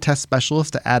hiring a test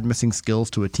specialist to add missing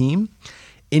skills to a team?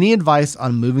 Any advice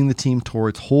on moving the team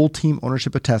towards whole team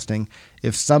ownership of testing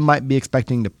if some might be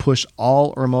expecting to push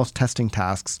all or most testing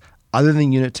tasks other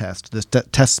than unit test to the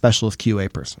test specialist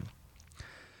QA person?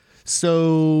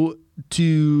 So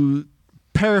to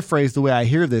paraphrase the way I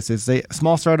hear this is a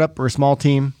small startup or a small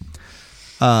team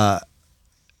on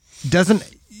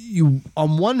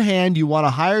one hand, you want to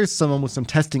hire someone with some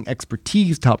testing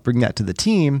expertise to help bring that to the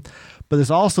team, but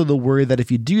there's also the worry that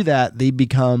if you do that, they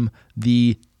become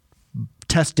the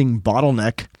testing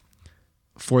bottleneck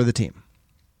for the team.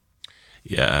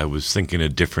 Yeah, I was thinking a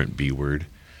different B word.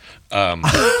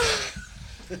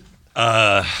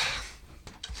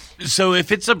 So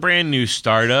if it's a brand new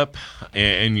startup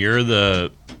and you're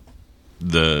the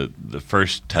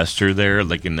first tester there,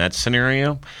 like in that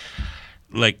scenario,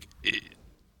 like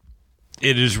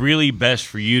it is really best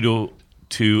for you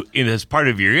to as part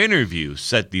of your interview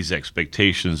set these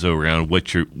expectations around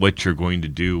what you're going to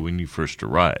do when you first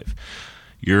arrive.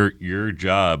 Your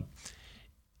job,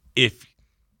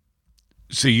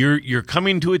 you're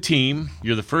coming to a team,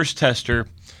 you're the first tester,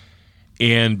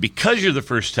 and because you're the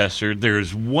first tester,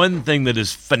 there's one thing that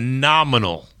is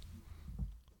phenomenal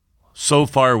so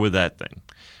far with that thing,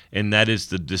 and that is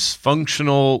the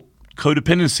dysfunctional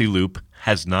codependency loop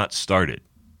has not started.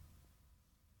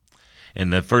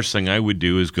 And the first thing I would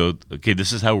do is go, okay,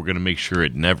 this is how we're going to make sure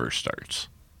it never starts.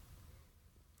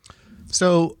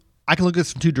 So I can look at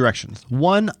this from two directions.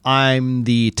 One, I'm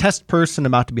the test person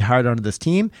about to be hired onto this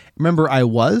team. Remember, I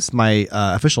was my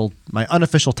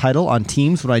unofficial title on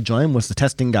Teams when I joined was the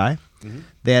testing guy. Mm-hmm.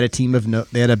 They had a team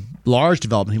they had a large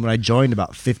development team when I joined,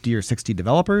 about 50 or 60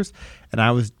 developers, and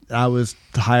I was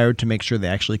hired to make sure they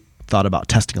actually thought about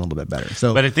testing a little bit better.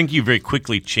 So, but I think you very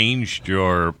quickly changed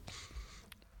your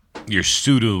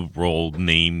pseudo role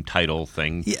name title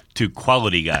thing to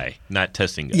quality guy, not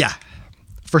testing guy. Yeah,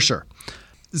 for sure.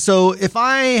 So if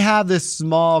I have this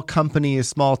small company, a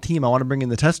small team, I want to bring in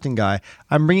the testing guy,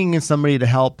 I'm bringing in somebody to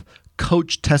help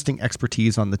coach testing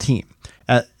expertise on the team.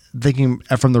 Thinking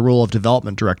from the role of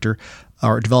development director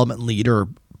or development lead or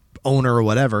owner or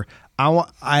whatever,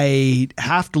 I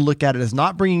have to look at it as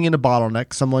not bringing in a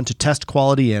bottleneck, someone to test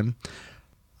quality in.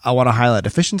 I want to highlight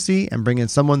efficiency and bring in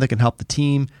someone that can help the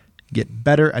team get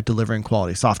better at delivering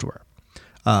quality software.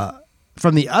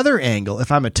 From the other angle,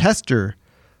 if I'm a tester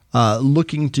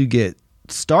looking to get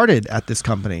started at this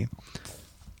company,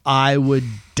 I would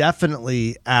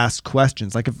definitely ask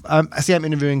questions. Like if I'm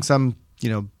interviewing some,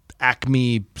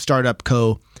 Acme startup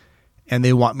and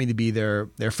they want me to be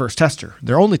their first tester,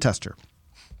 their only tester,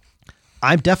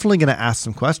 I'm definitely going to ask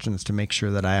some questions to make sure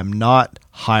that I am not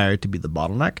hired to be the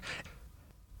bottleneck.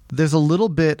 There's a little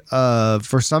bit of,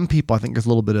 for some people, I think there's a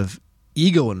little bit of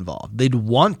ego involved. They'd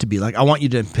want to be like, I want you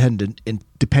to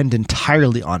depend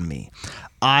entirely on me.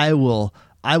 I will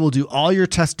do all your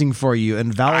testing for you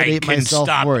and validate my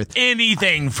self-worth. Stop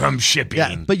anything from shipping.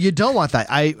 Yeah, but you don't want that.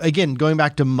 Again, going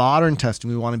back to modern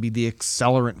testing, we want to be the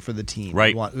accelerant for the team.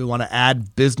 Right. We want to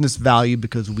add business value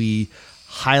because we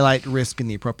highlight risk in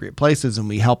the appropriate places and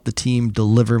we help the team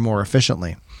deliver more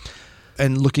efficiently.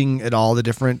 And looking at all the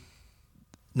different,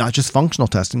 not just functional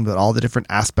testing, but all the different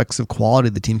aspects of quality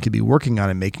the team could be working on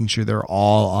and making sure they're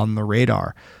all on the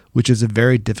radar, which is a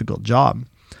very difficult job.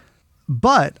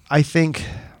 But I think,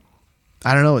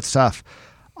 I don't know, it's tough.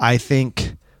 I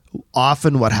think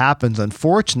often what happens,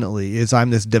 unfortunately, is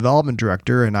I'm this development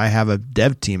director and I have a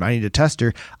dev team. I need a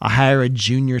tester. I hire a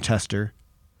junior tester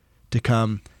to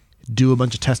come do a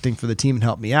bunch of testing for the team and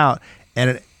help me out.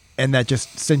 And that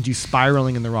just sends you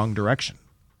spiraling in the wrong direction.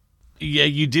 Yeah,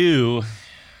 you do.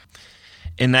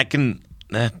 And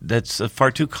that's a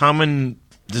far too common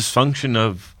dysfunction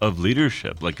of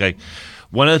leadership.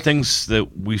 One of the things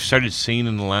that we've started seeing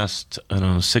in the last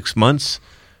 6 months,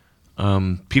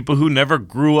 people who never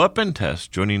grew up in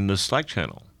test joining the Slack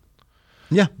channel.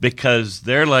 Yeah, because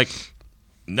they're like,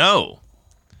 no,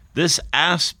 this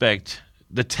aspect,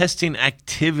 the testing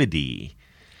activity,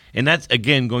 and that's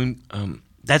again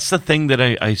that's the thing that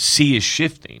I see is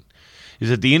shifting. Is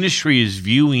that the industry is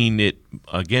viewing it,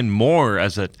 again, more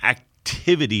as an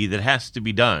activity that has to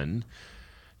be done,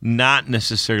 not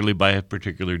necessarily by a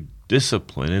particular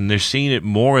discipline. And they're seeing it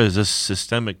more as a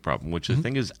systemic problem, which I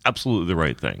think is absolutely the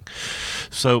right thing.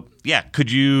 So, yeah,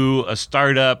 a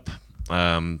startup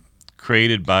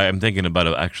created by, I'm thinking about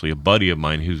actually a buddy of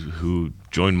mine who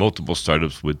joined multiple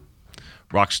startups with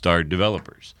rockstar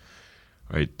developers,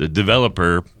 right? The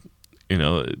developer,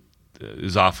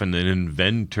 is often an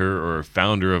inventor or a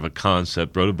founder of a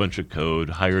concept, wrote a bunch of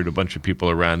code, hired a bunch of people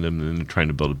around him, and then trying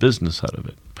to build a business out of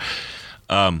it.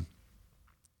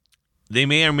 They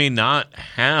may or may not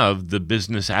have the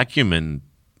business acumen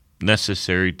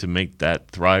necessary to make that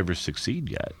thrive or succeed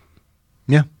yet.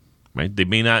 Yeah. Right? They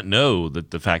may not know that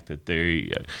the fact that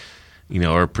they,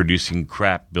 are producing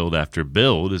crap build after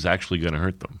build is actually going to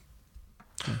hurt them.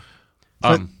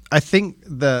 But I think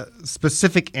the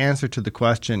specific answer to the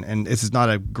question, and this is not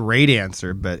a great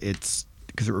answer, but it's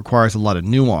because it requires a lot of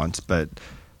nuance, but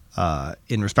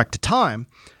in respect to time,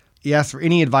 he asked for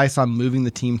any advice on moving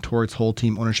the team towards whole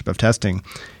team ownership of testing.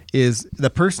 Is the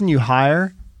person you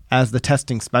hire as the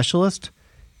testing specialist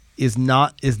is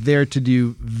there to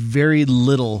do very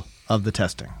little of the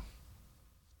testing.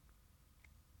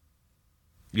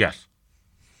 Yes.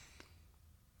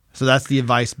 So that's the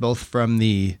advice both from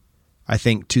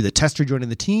to the tester joining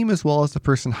the team as well as the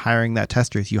person hiring that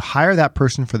tester. Is you hire that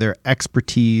person for their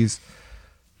expertise,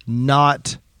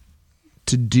 not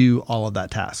to do all of that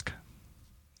task.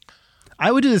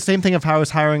 I would do the same thing if I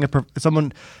was hiring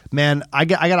someone. Man, I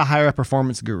got to hire a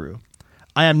performance guru.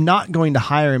 I am not going to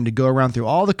hire him to go around through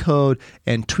all the code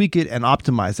and tweak it and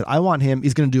optimize it. I want him.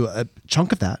 He's going to do a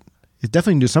chunk of that. He's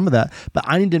definitely going to do some of that, but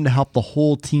I need him to help the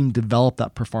whole team develop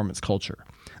that performance culture.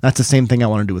 That's the same thing I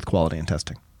want to do with quality and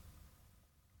testing.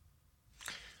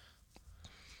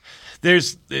 A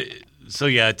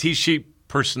T-sheet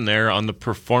person there on the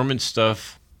performance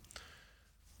stuff,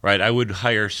 right? I would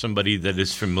hire somebody that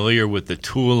is familiar with the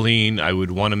tooling. I would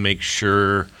want to make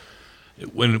sure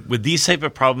with these type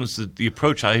of problems, the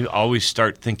approach I always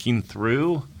start thinking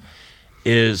through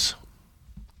is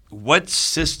what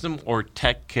system or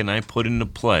tech can I put into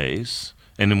place?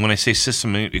 And then when I say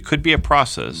system, it could be a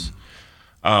process.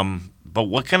 But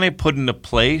what can I put into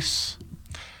place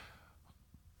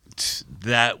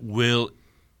that will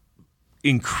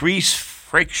increase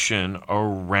friction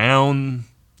around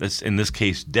this, in this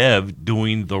case, dev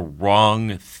doing the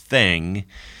wrong thing,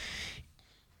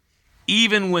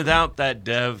 even without that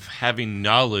dev having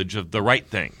knowledge of the right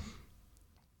thing,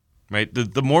 right?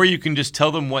 The more you can just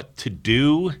tell them what to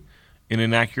do in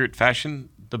an accurate fashion,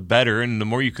 the better. And the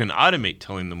more you can automate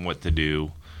telling them what to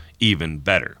do, even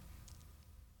better.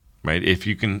 Right? If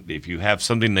you have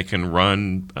something that can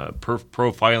run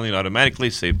profiling automatically,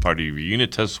 say part of your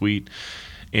unit test suite,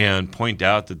 and point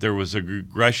out that there was a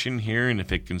regression here, and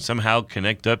if it can somehow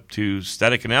connect up to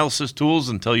static analysis tools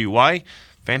and tell you why,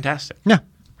 fantastic. Yeah.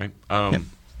 Right.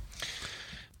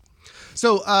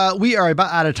 So we are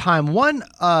about out of time. One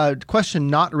question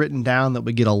not written down that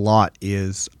we get a lot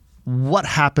is what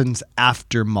happens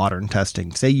after modern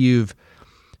testing? Say you've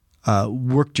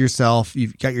worked yourself,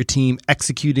 you've got your team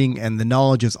executing, and the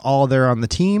knowledge is all there on the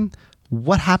team.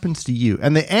 What happens to you?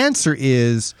 And the answer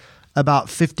is about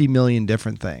 50 million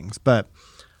different things. But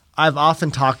I've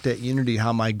often talked at Unity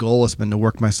how my goal has been to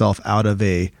work myself out of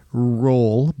a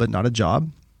role, but not a job.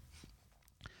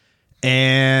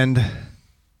 And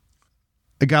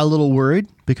I got a little worried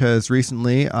because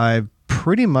recently I've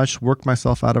pretty much worked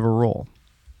myself out of a role.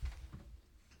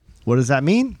 What does that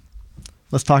mean?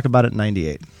 Let's talk about it in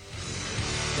 98.